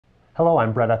Hello,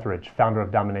 I'm Brett Etheridge, founder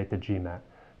of Dominate the GMAT.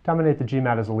 Dominate the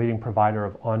GMAT is a leading provider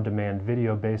of on-demand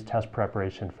video-based test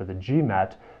preparation for the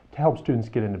GMAT to help students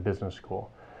get into business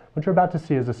school. What you're about to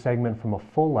see is a segment from a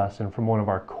full lesson from one of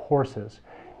our courses.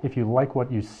 If you like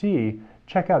what you see,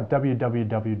 check out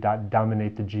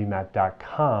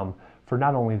www.dominatethegmat.com for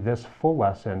not only this full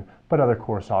lesson, but other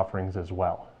course offerings as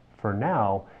well. For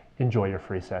now, enjoy your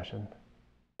free session.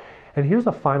 And here's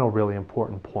a final really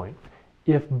important point.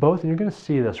 If both, and you're going to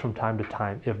see this from time to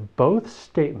time, if both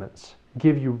statements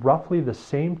give you roughly the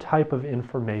same type of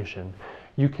information,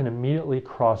 you can immediately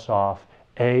cross off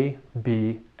A,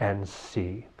 B, and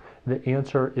C. The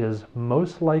answer is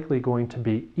most likely going to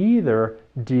be either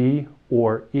D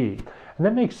or E. And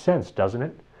that makes sense, doesn't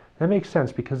it? That makes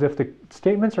sense because if the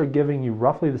statements are giving you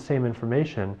roughly the same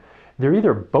information, they're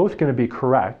either both going to be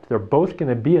correct, they're both going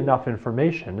to be enough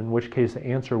information, in which case the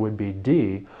answer would be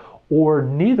D, or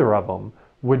neither of them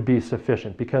would be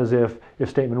sufficient. Because if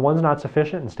statement 1's not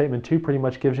sufficient and statement 2 pretty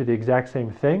much gives you the exact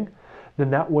same thing, then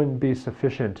that wouldn't be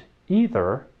sufficient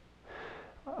either.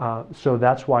 So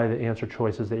that's why the answer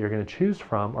choices that you're going to choose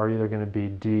from are either going to be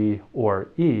D or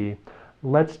E.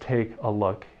 Let's take a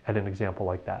look at an example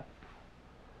like that.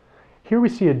 Here we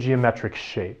see a geometric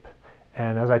shape.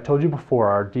 And as I told you before,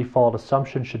 our default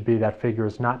assumption should be that figure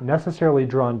is not necessarily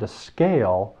drawn to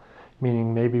scale,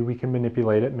 meaning maybe we can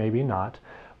manipulate it, maybe not.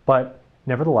 But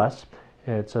nevertheless,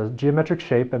 it's a geometric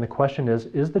shape, and the question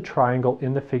is the triangle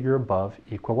in the figure above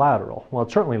equilateral? Well,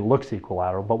 it certainly looks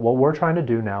equilateral, but what we're trying to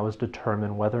do now is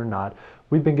determine whether or not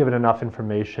we've been given enough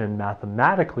information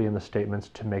mathematically in the statements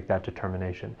to make that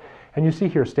determination. And you see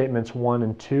here statements 1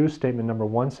 and 2. Statement number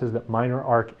 1 says that minor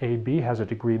arc AB has a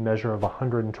degree measure of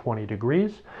 120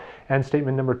 degrees, and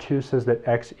statement number 2 says that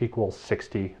x equals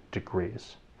 60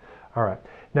 degrees. All right,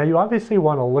 now you obviously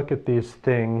want to look at these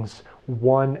things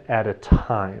one at a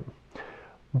time,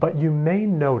 but you may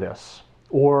notice,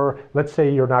 or let's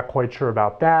say you're not quite sure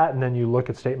about that, and then you look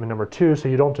at statement number 2, so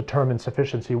you don't determine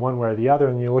sufficiency one way or the other,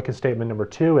 and you look at statement number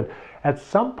 2, and at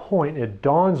some point it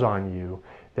dawns on you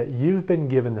that you've been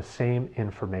given the same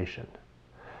information.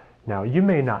 Now, you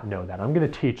may not know that. I'm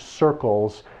going to teach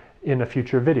circles in a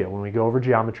future video. When we go over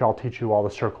geometry, I'll teach you all the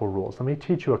circle rules. Let me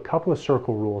teach you a couple of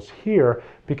circle rules here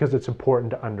because it's important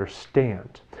to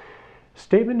understand.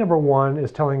 Statement number 1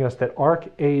 is telling us that arc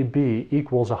AB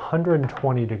equals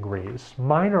 120 degrees.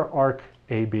 Minor arc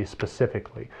AB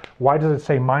specifically. Why does it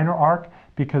say minor arc?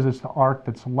 Because it's the arc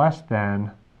that's less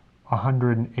than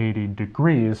 180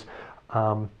 degrees.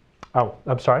 Oh,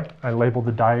 I'm sorry, I labeled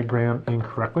the diagram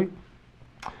incorrectly.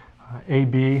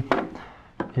 AB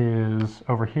is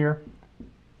over here,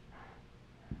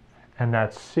 and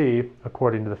that's C,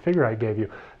 according to the figure I gave you.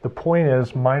 The point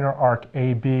is minor arc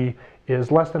AB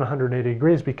is less than 180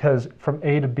 degrees because from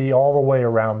A to B all the way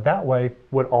around that way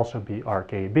would also be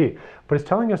arc AB. But it's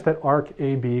telling us that arc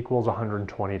AB equals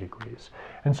 120 degrees.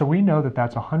 And so we know that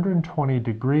that's 120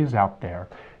 degrees out there.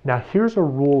 Now here's a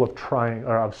rule of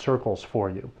circles for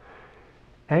you.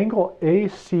 Angle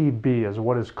ACB is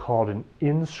what is called an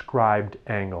inscribed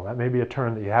angle. That may be a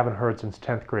term that you haven't heard since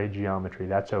 10th grade geometry.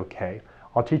 That's okay.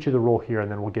 I'll teach you the rule here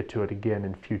and then we'll get to it again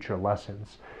in future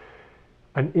lessons.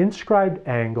 An inscribed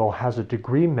angle has a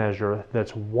degree measure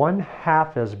that's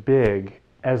 1/2 as big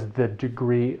as the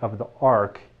degree of the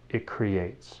arc it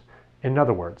creates. In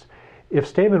other words, if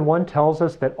statement 1 tells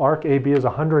us that arc AB is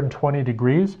 120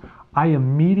 degrees, I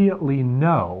immediately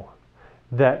know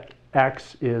that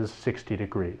X is 60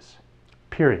 degrees,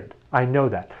 period. I know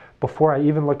that before I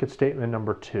even look at statement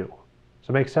number 2. Does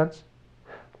that make sense?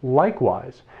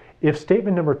 Likewise, if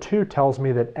statement number 2 tells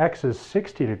me that X is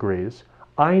 60 degrees,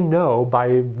 I know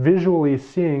by visually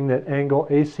seeing that angle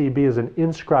ACB is an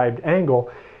inscribed angle,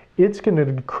 it's going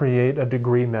to create a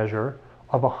degree measure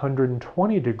of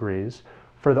 120 degrees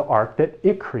for the arc that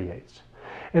it creates.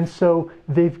 And so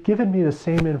they've given me the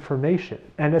same information.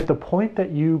 And at the point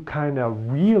that you kind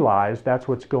of realize that's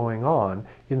what's going on,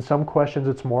 in some questions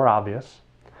it's more obvious.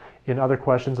 In other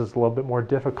questions it's a little bit more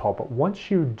difficult. But once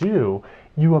you do,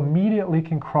 you immediately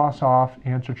can cross off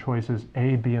answer choices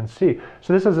A, B, and C.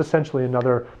 So this is essentially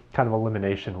another kind of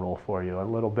elimination rule for you, a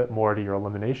little bit more to your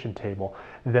elimination table,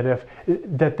 that if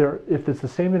it's the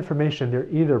same information, they're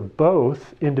either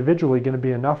both individually going to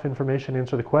be enough information to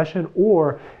answer the question,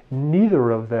 or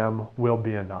neither of them will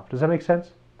be enough. Does that make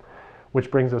sense? Which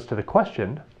brings us to the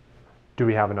question, do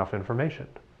we have enough information?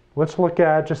 Let's look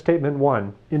at just statement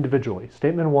 1 individually.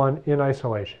 Statement 1 in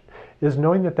isolation. Is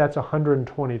knowing that that's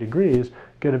 120 degrees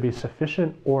going to be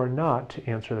sufficient or not to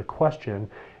answer the question,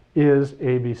 is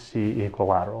ABC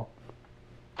equilateral?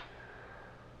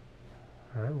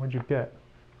 All right, what'd you get?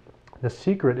 The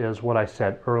secret is what I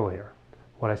said earlier.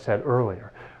 what I said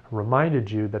earlier. I reminded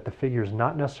you that the figure is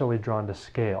not necessarily drawn to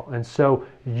scale. And so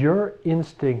your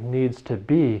instinct needs to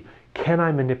be, can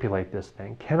I manipulate this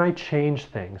thing? Can I change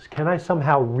things? Can I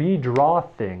somehow redraw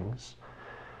things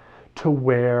to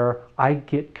where I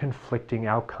get conflicting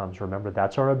outcomes? Remember,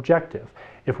 that's our objective.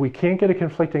 If we can't get a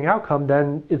conflicting outcome,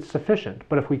 then it's sufficient.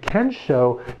 But if we can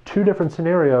show two different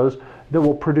scenarios that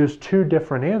will produce two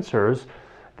different answers,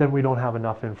 then we don't have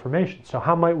enough information. So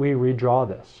how might we redraw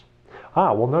this?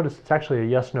 Well, notice it's actually a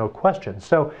yes-no question.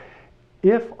 So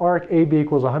if arc AB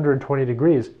equals 120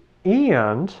 degrees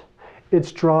and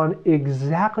it's drawn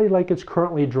exactly like it's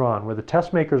currently drawn, where the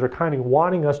test makers are kind of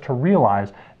wanting us to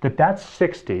realize that that's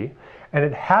 60, and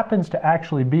it happens to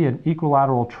actually be an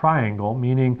equilateral triangle,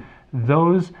 meaning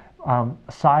those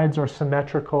sides are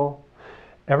symmetrical,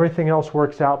 everything else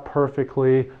works out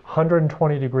perfectly,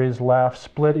 120 degrees left,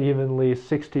 split evenly,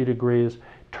 60 degrees,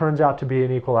 turns out to be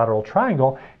an equilateral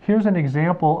triangle. Here's an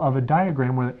example of a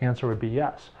diagram where the answer would be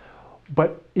yes.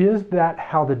 But is that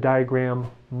how the diagram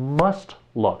must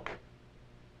look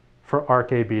for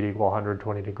arc AB to equal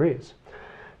 120 degrees?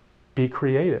 Be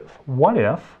creative. What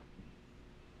if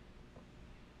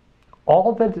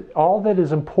all that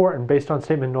is important based on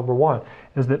statement number one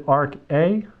is that arc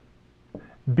AB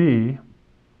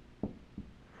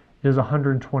is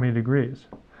 120 degrees.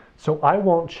 So I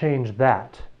won't change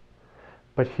that.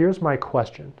 But here's my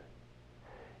question.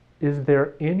 Is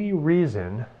there any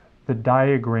reason the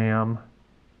diagram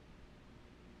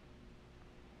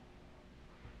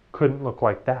couldn't look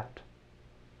like that?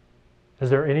 Is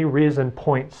there any reason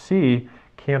point C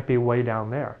can't be way down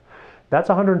there? That's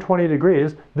 120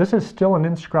 degrees. This is still an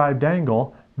inscribed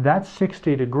angle. That's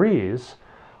 60 degrees.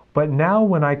 But now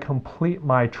when I complete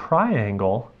my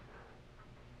triangle,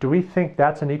 do we think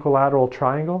that's an equilateral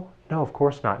triangle? No, of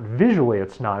course not. Visually,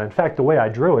 it's not. In fact, the way I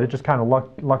drew it, it just kind of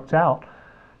lucked out.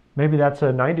 Maybe that's a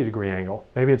 90-degree angle.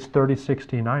 Maybe it's 30,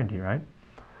 60, 90, right?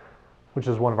 Which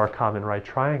is one of our common right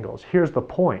triangles. Here's the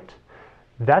point.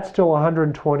 That's still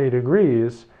 120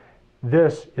 degrees.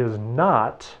 This is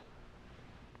not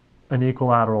an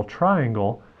equilateral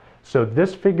triangle. So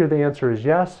this figure, the answer is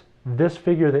yes. This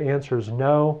figure, the answer is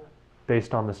no,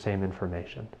 based on the same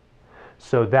information.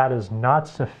 So that is not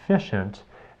sufficient.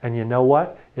 And you know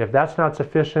what? If that's not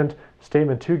sufficient,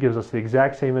 statement 2 gives us the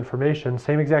exact same information,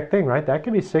 same exact thing, right? That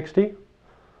could be 60,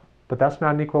 but that's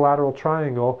not an equilateral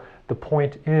triangle. The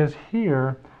point is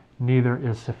here, neither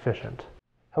is sufficient.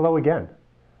 Hello again.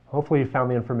 Hopefully you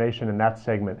found the information in that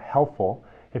segment helpful.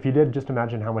 If you did, just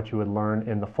imagine how much you would learn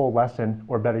in the full lesson,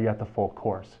 or better yet, the full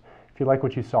course. If you like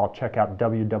what you saw, check out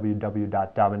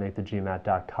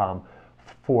www.dominathegmat.com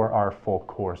for our full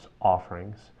course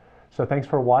offerings. So thanks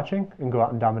for watching, and go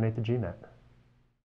out and dominate the GMAT.